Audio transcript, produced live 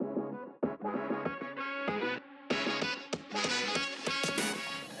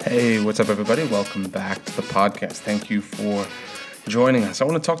Hey, what's up, everybody? Welcome back to the podcast. Thank you for joining us. I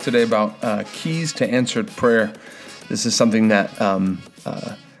want to talk today about keys to answered prayer. This is something that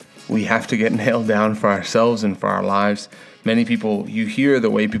we have to get nailed down for ourselves and for our lives. Many people, you hear the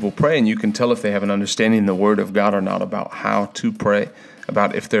way people pray, and you can tell if they have an understanding of the Word of God or not about how to pray,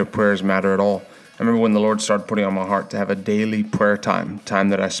 about if their prayers matter at all. I remember when the Lord started putting on my heart to have a daily prayer time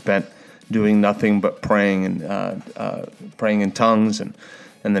that I spent doing nothing but praying and praying in tongues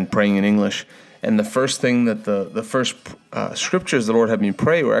and then praying in English. And the first thing that the first scriptures the Lord had me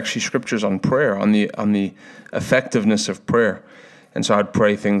pray were actually scriptures on prayer, on the effectiveness of prayer. And so I'd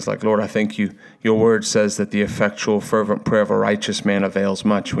pray things like, Lord, I thank you. Your word says that the effectual, fervent prayer of a righteous man avails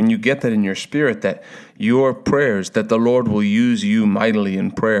much. When you get that in your spirit, that your prayers, that the Lord will use you mightily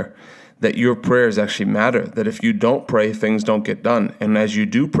in prayer, that your prayers actually matter, that if you don't pray, things don't get done. And as you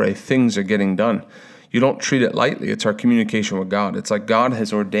do pray, things are getting done. You don't treat it lightly. It's our communication with God. It's like God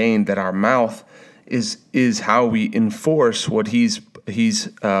has ordained that our mouth is how we enforce what He's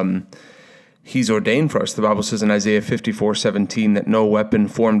ordained for us. The Bible says in Isaiah 54:17 that no weapon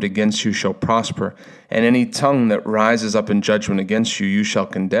formed against you shall prosper, and any tongue that rises up in judgment against you, you shall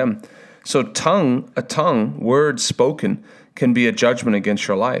condemn. So a tongue, words spoken, can be a judgment against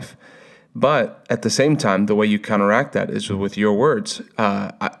your life. But at the same time, the way you counteract that is with your words.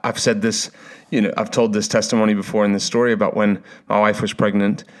 I've said this, I've told this testimony before in this story about when my wife was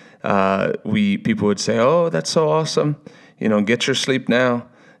pregnant. People would say, "Oh, that's so awesome! Get your sleep now."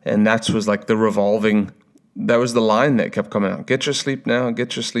 And that was like that was the line that kept coming out. Get your sleep now,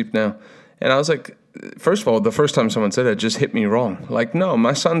 get your sleep now. And I was like, first of all, the first time someone said it just hit me wrong. Like, no,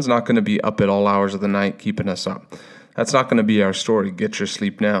 my son's not going to be up at all hours of the night keeping us up. That's not going to be our story. Get your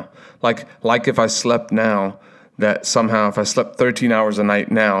sleep now. Like if I slept now, that somehow if I slept 13 hours a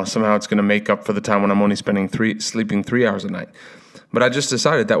night now, somehow it's going to make up for the time when I'm only sleeping 3 hours a night. But I just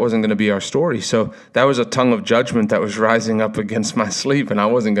decided that wasn't going to be our story. So that was a tongue of judgment that was rising up against my sleep, and I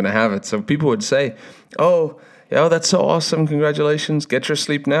wasn't going to have it. So people would say, oh, that's so awesome. Congratulations. Get your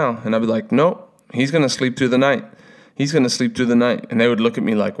sleep now. And I'd be like, nope, he's going to sleep through the night. He's going to sleep through the night. And they would look at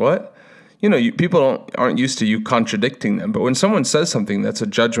me like, what? People aren't used to you contradicting them. But when someone says something that's a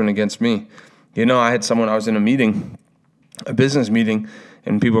judgment against me, I was in a business meeting,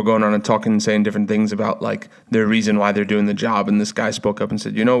 and people were going on and talking and saying different things about like their reason why they're doing the job. And this guy spoke up and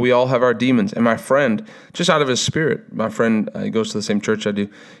said, we all have our demons. And my friend, just out of his spirit, he goes to the same church I do.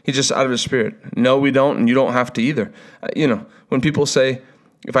 He just out of his spirit. No, we don't. And you don't have to either. When people say,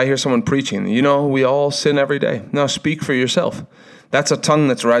 if I hear someone preaching, we all sin every day. No, speak for yourself. That's a tongue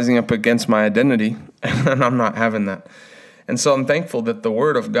that's rising up against my identity. And I'm not having that. And so I'm thankful that the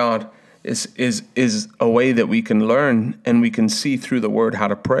word of God is a way that we can learn and we can see through the word how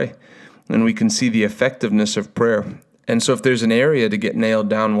to pray, and we can see the effectiveness of prayer. And so if there's an area to get nailed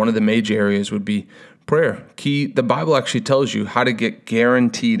down, one of the major areas would be prayer. The Bible actually tells you how to get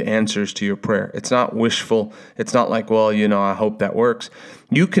guaranteed answers to your prayer. It's not wishful. It's not like, I hope that works.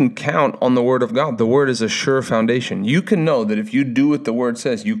 You can count on the word of God. The word is a sure foundation. You can know that if you do what the word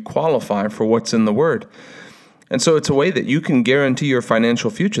says, you qualify for what's in the word. And so it's a way that you can guarantee your financial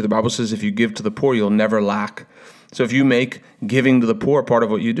future. The Bible says if you give to the poor, you'll never lack. So if you make giving to the poor part of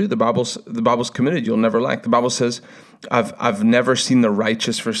what you do, the Bible's committed, you'll never lack. The Bible says, I've never seen the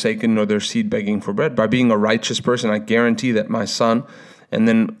righteous forsaken nor their seed begging for bread. By being a righteous person, I guarantee that my son and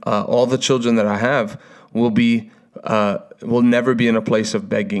then all the children that I have will never be in a place of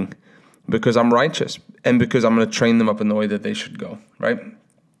begging, because I'm righteous and because I'm going to train them up in the way that they should go, right?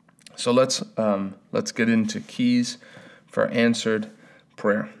 So let's get into keys for answered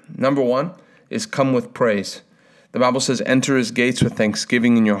prayer. Number one is come with praise. The Bible says, enter his gates with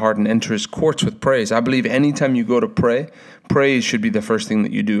thanksgiving in your heart and enter his courts with praise. I believe anytime you go to pray, praise should be the first thing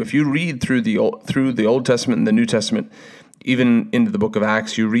that you do. If you read through the Old Testament and the New Testament, even into the book of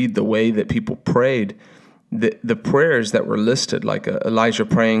Acts, you read the way that people prayed. The prayers that were listed, like Elijah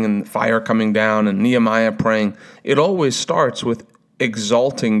praying and fire coming down and Nehemiah praying, it always starts with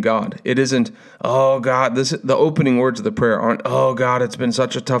exalting God. It isn't, oh God, the opening words of the prayer aren't, oh God, it's been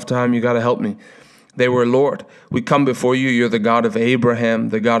such a tough time, you got to help me. They were, Lord, we come before you. You're the God of Abraham,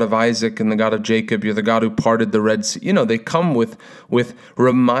 the God of Isaac, and the God of Jacob. You're the God who parted the Red Sea. They come with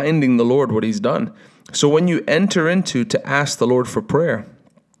reminding the Lord what he's done. So when you enter to ask the Lord for prayer,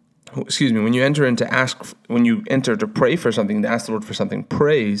 when you enter to pray for something, to ask the Lord for something,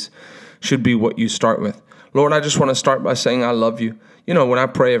 praise should be what you start with. Lord, I just want to start by saying I love you. You know, when I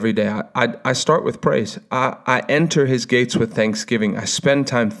pray every day, I start with praise. I enter his gates with thanksgiving. I spend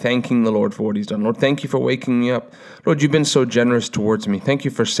time thanking the Lord for what he's done. Lord, thank you for waking me up. Lord, you've been so generous towards me. Thank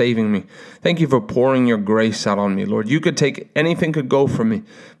you for saving me. Thank you for pouring your grace out on me. Lord, you could take anything could go from me,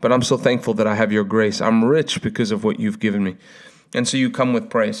 but I'm so thankful that I have your grace. I'm rich because of what you've given me. And so you come with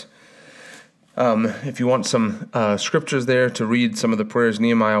praise. If you want some scriptures there to read some of the prayers,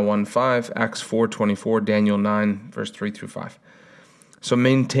 Nehemiah 1:5, Acts 4:24, Daniel 9, verse 3 through 5. So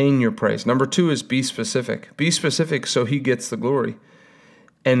maintain your praise. Number 2 is be specific. Be specific so he gets the glory.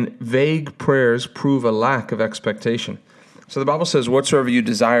 And vague prayers prove a lack of expectation. So the Bible says, whatsoever you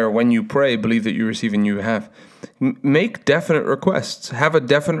desire when you pray, believe that you receive and you have. Make definite requests. Have a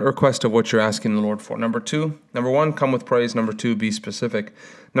definite request of what you're asking the Lord for. Number 1, come with praise. Number 2, be specific.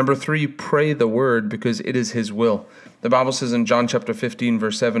 Number 3, pray the word because it is his will. The Bible says in John chapter 15,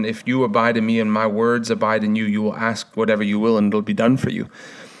 verse 7, if you abide in me and my words abide in you, you will ask whatever you will and it'll be done for you.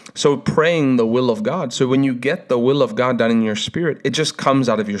 So praying the will of God. So when you get the will of God done in your spirit, it just comes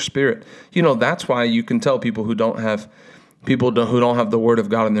out of your spirit. You know, that's why you can tell people who don't have the word of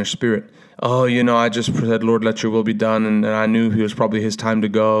God in their spirit. Oh, you know, I just said, Lord, let your will be done. And I knew it was probably his time to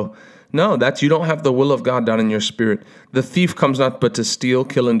go. No, you don't have the will of God done in your spirit. The thief comes not but to steal,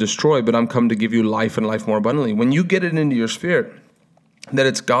 kill, and destroy, but I'm come to give you life and life more abundantly. When you get it into your spirit, that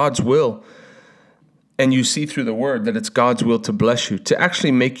it's God's will, and you see through the word that it's God's will to bless you, to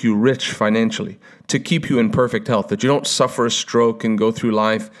actually make you rich financially, to keep you in perfect health, that you don't suffer a stroke and go through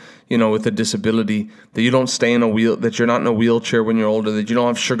life, you know, with a disability, that you don't stay in that you're not in a wheelchair when you're older, that you don't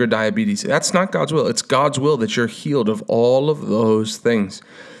have sugar diabetes. That's not God's will. It's God's will that you're healed of all of those things.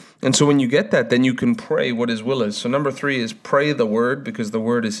 And so when you get that, then you can pray what his will is. So number 3 is pray the word because the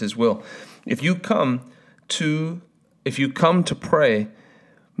word is his will. If you come to pray,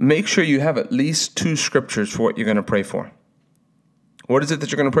 make sure you have at least 2 scriptures for what you're going to pray for. What is it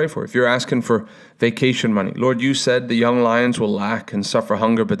that you're going to pray for? If you're asking for vacation money, Lord, you said the young lions will lack and suffer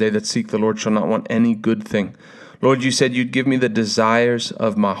hunger, but they that seek the Lord shall not want any good thing. Lord, you said you'd give me the desires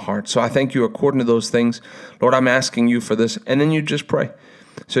of my heart. So I thank you according to those things. Lord, I'm asking you for this. And then you just pray.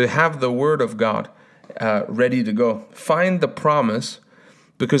 So have the word of God ready to go. Find the promise,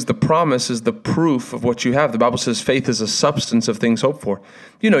 because the promise is the proof of what you have. The Bible says faith is a substance of things hoped for.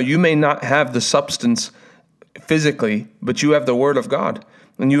 You know, you may not have the substance physically, but you have the word of God,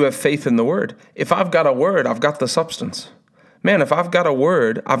 and you have faith in the word. If I've got a word, I've got the substance. Man, if I've got a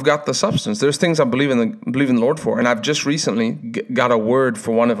word, I've got the substance. There's things I believe in the Lord for, and I've just recently got a word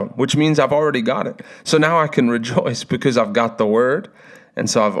for one of them, which means I've already got it. So now I can rejoice because I've got the word, and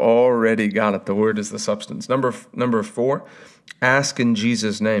so I've already got it. The word is the substance. Number 4, ask in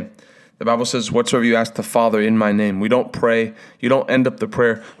Jesus' name. The Bible says, whatsoever you ask the Father in my name. We don't pray. You don't end up the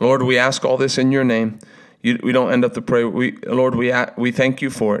prayer, Lord, we ask all this in your name. We don't end up the prayer, Lord, we thank you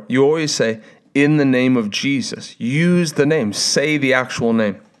for it. You always say, in the name of Jesus. Use the name. Say the actual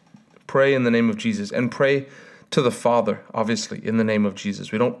name. Pray in the name of Jesus. And pray to the Father, obviously, in the name of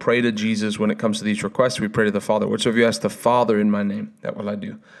Jesus. We don't pray to Jesus when it comes to these requests. We pray to the Father. Whatsoever you ask the Father in my name, that will I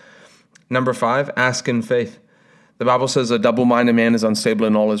do. Number 5, ask in faith. The Bible says a double-minded man is unstable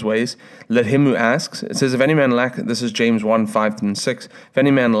in all his ways. Let him who asks, it says, if any man lack, this is James 1, 5 and 6. If any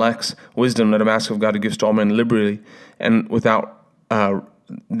man lacks wisdom, let him ask of God, who gives to all men liberally and without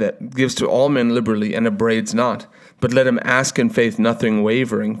that gives to all men liberally and upbraids not. But let him ask in faith, nothing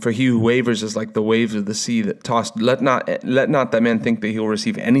wavering. For he who wavers is like the waves of the sea that tossed. Let not that man think that he will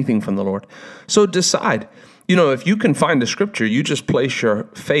receive anything from the Lord. So decide. You know, if you can find a scripture, you just place your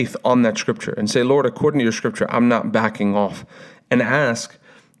faith on that scripture and say, Lord, according to your scripture, I'm not backing off. And ask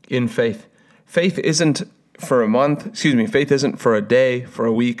in faith. Faith isn't for a month, faith isn't for a day, for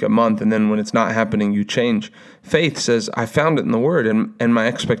a week, a month, and then when it's not happening, you change. Faith says, I found it in the Word, and my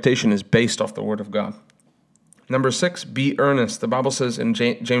expectation is based off the Word of God. Number 6, be earnest. The Bible says in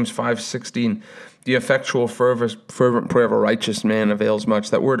James 5:16, the effectual fervent prayer of a righteous man avails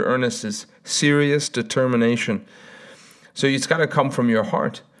much. That word earnest is serious determination. So it's got to come from your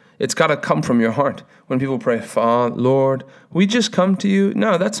heart. It's got to come from your heart. When people pray, Lord, we just come to you.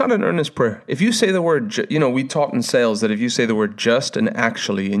 No, that's not an earnest prayer. If you say the word, we taught in sales that if you say the word just and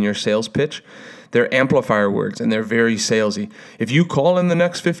actually in your sales pitch, they're amplifier words and they're very salesy. If you call in the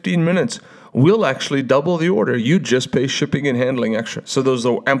next 15 minutes, we'll actually double the order. You just pay shipping and handling extra. So those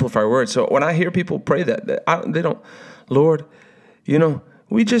are amplifier words. So when I hear people pray that, they don't, Lord,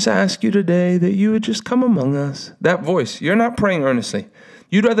 we just ask you today that you would just come among us. That voice, you're not praying earnestly.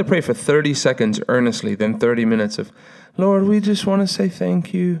 You'd rather pray for 30 seconds earnestly than 30 minutes of, Lord, we just want to say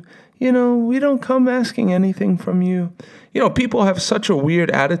thank you. We don't come asking anything from you. People have such a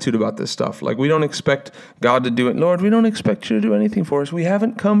weird attitude about this stuff. Like, we don't expect God to do it. Lord, we don't expect you to do anything for us. We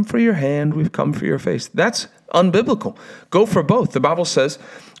haven't come for your hand. We've come for your face. That's unbiblical. Go for both. The Bible says,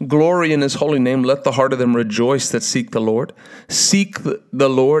 glory in his holy name. Let the heart of them rejoice that seek the Lord. Seek the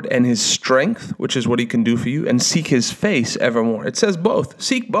Lord and his strength, which is what he can do for you, and seek his face evermore. It says both.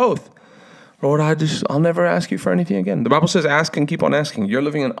 Seek both. Lord, I'll never ask you for anything again. The Bible says ask and keep on asking. You're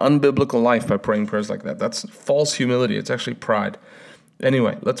living an unbiblical life by praying prayers like that. That's false humility. It's actually pride.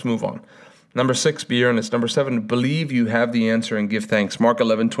 Anyway, let's move on. Number 6, be earnest. Number 7, believe you have the answer and give thanks. Mark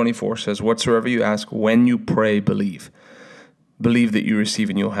 11:24 says, whatsoever you ask, when you pray, believe. Believe that you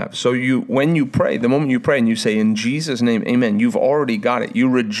receive and you'll have. So when you pray, the moment you pray and you say, in Jesus' name, amen, you've already got it. You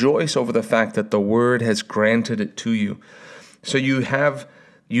rejoice over the fact that the word has granted it to you. So you have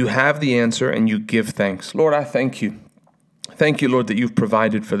the answer and you give thanks. Lord, I thank you. Thank you, Lord, that you've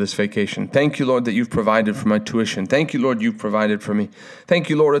provided for this vacation. Thank you, Lord, that you've provided for my tuition. Thank you, Lord, you've provided for me. Thank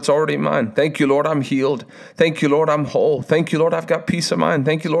you, Lord, it's already mine. Thank you, Lord, I'm healed. Thank you, Lord, I'm whole. Thank you, Lord, I've got peace of mind.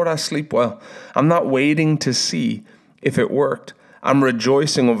 Thank you, Lord, I sleep well. I'm not waiting to see if it worked. I'm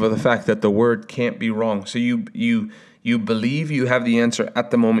rejoicing over the fact that the word can't be wrong. So you believe you have the answer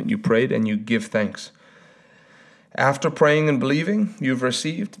at the moment you prayed, and you give thanks. After praying and believing you've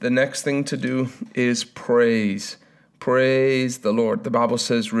received, the next thing to do is praise. Praise the Lord. The Bible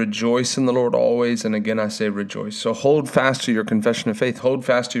says, rejoice in the Lord always. And again, I say rejoice. So hold fast to your confession of faith. Hold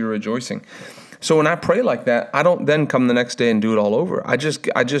fast to your rejoicing. So when I pray like that, I don't then come the next day and do it all over. I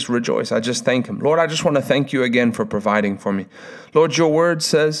just rejoice. I just thank him. Lord, I just want to thank you again for providing for me. Lord, your word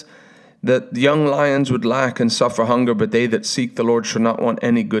says that young lions would lack and suffer hunger, but they that seek the Lord shall not want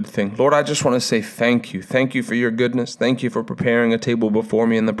any good thing. Lord, I just want to say thank you. Thank you for your goodness. Thank you for preparing a table before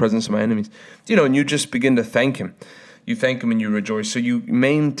me in the presence of my enemies. And you just begin to thank him. You thank him and you rejoice. So you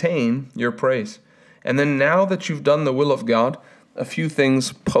maintain your praise. And then now that you've done the will of God, a few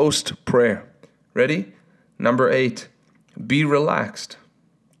things post-prayer. Ready? Number 8, be relaxed.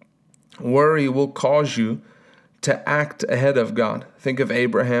 Worry will cause you to act ahead of God. Think of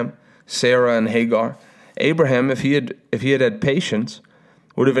Abraham, Sarah, and Hagar. Abraham, if he had patience,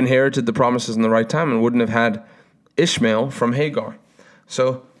 would have inherited the promises in the right time and wouldn't have had Ishmael from Hagar.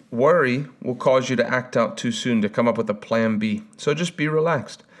 So worry will cause you to act out too soon, to come up with a plan B. So just be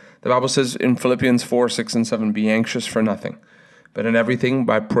relaxed. The Bible says in Philippians 4:6-7, be anxious for nothing, but in everything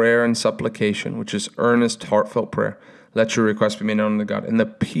by prayer and supplication, which is earnest, heartfelt prayer, let your requests be made known to God. And the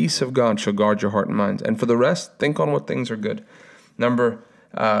peace of God shall guard your heart and minds. And for the rest, think on what things are good.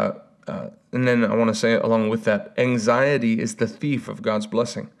 And then I want to say along with that, anxiety is the thief of God's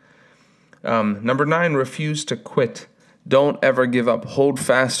blessing. Number 9, refuse to quit. Don't ever give up. Hold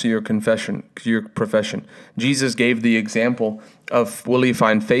fast to your profession. Jesus gave the example of, will he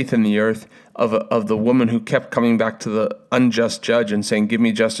find faith in the earth, of the woman who kept coming back to the unjust judge and saying, give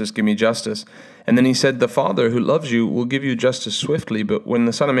me justice, give me justice. And then he said, the Father who loves you will give you justice swiftly, but when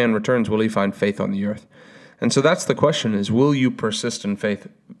the Son of Man returns, will he find faith on the earth? And so that's the question, is will you persist in faith?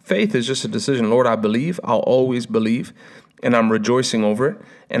 Faith is just a decision. Lord, I believe. I'll always believe. And I'm rejoicing over it.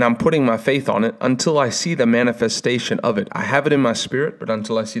 And I'm putting my faith on it until I see the manifestation of it. I have it in my spirit, but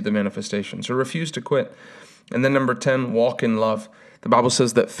until I see the manifestation. So refuse to quit. And then number 10, walk in love. The Bible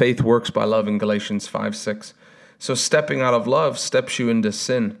says that faith works by love in Galatians 5:6. So stepping out of love steps you into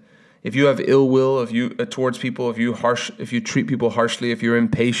sin. If you have ill will, towards people, if you treat people harshly, if you're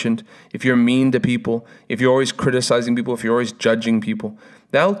impatient, if you're mean to people, if you're always criticizing people, if you're always judging people,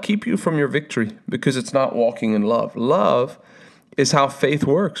 that'll keep you from your victory because it's not walking in love. Love is how faith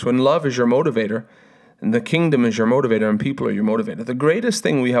works. When love is your motivator, and the kingdom is your motivator, and people are your motivator. The greatest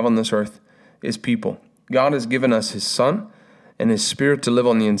thing we have on this earth is people. God has given us his Son and his Spirit to live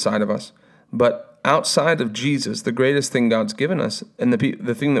on the inside of us. But outside of Jesus, the greatest thing God's given us, and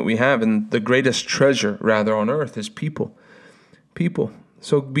the thing that we have, and the greatest treasure, rather, on earth is people. People.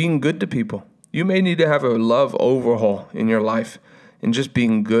 So being good to people. You may need to have a love overhaul in your life, and just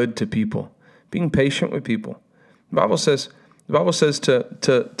being good to people, being patient with people. The Bible says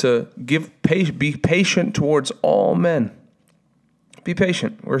to be patient towards all men. Be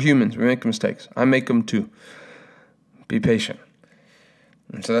patient. We're humans. We make mistakes. I make them too. Be patient.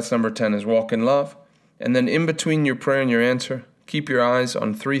 And so that's number 10, is walk in love. And then in between your prayer and your answer, keep your eyes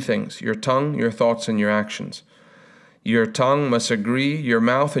on 3 things: your tongue, your thoughts, and your actions. Your tongue must agree, your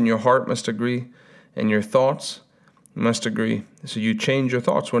mouth and your heart must agree, and your thoughts must agree. So you change your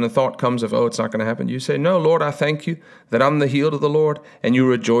thoughts. When a thought comes of, it's not going to happen, you say, no, Lord, I thank you that I'm the healed of the Lord, and you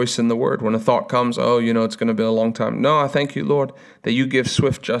rejoice in the word. When a thought comes, it's going to be a long time. No, I thank you, Lord, that you give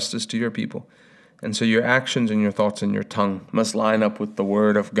swift justice to your people. And so your actions and your thoughts and your tongue must line up with the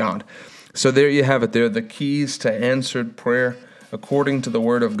Word of God. So there you have it. There are the keys to answered prayer according to the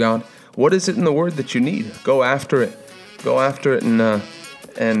Word of God. What is it in the Word that you need? Go after it. Go after it and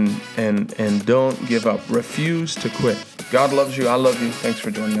don't give up. Refuse to quit. God loves you. I love you. Thanks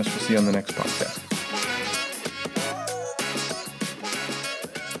for joining us. We'll see you on the next podcast.